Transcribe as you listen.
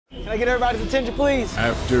Can I get everybody's attention, please?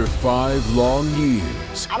 After 5 long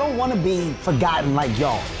years, I don't want to be forgotten like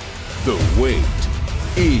y'all. the wait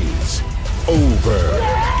is over.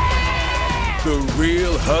 The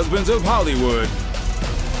Real Husbands of Hollywood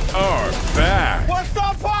are back. What's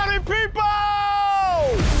up, party people?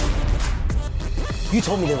 You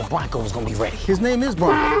told me that the Bronco was gonna be ready. His name is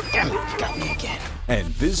Bronco. Damn it, you got me again. And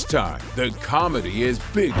this time, the comedy is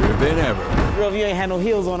bigger than ever. Girl, if you ain't had no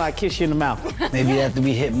heels on, I'd kiss you in the mouth. Maybe after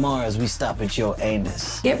we hit Mars, we stop at your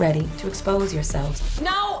anus. Get ready to expose yourselves.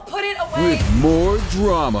 No, put it away. With more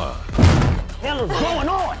drama. Hell is going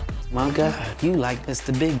on? My God, you like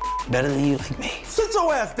Mr. Big better than you like me. Sit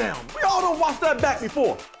your ass down. We all done watched that back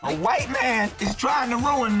before. A white man is trying to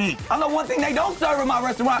ruin me. I know one thing they don't serve in my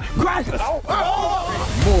restaurant, crackers.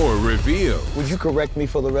 More reveal. Would you correct me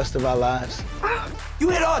for the rest of our lives? You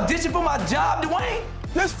here to audition for my job, Dwayne?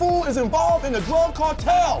 This fool is involved in the drug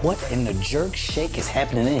cartel. What in the jerk shake is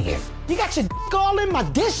happening in here? You got your all in my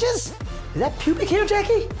dishes? Is that pubic hair,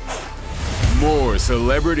 Jackie? More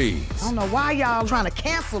celebrities. I don't know why y'all trying to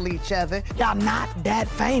cancel each other. Y'all not that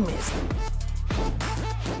famous.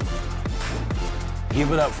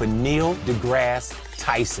 Give it up for Neil deGrasse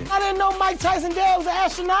Tyson. I didn't know Mike Tyson Dad was an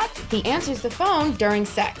astronaut. He answers the phone during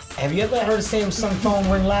sex. Have you ever heard a Samsung phone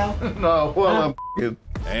ring loud? No, well,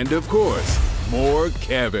 And of course, more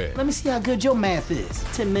Kevin. Let me see how good your math is.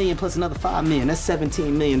 10 million plus another 5 million. That's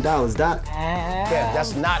 $17 million, Doc. Yeah,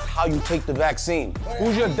 that's not how you take the vaccine.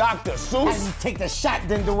 Who's your doctor, How Seuss? you take the shot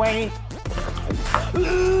then, Dwayne? put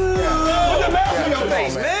the mask in your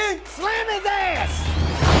face, man. man. Slam his ass!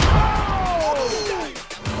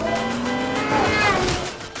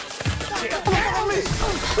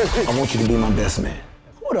 I want you to be my best man.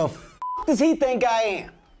 Who the f does he think I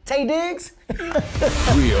am? Tay Diggs?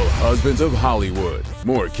 Real Husbands of Hollywood.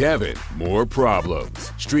 More Kevin, more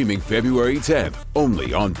problems. Streaming February 10th,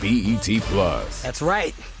 only on BET Plus. That's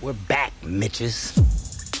right. We're back, Mitches.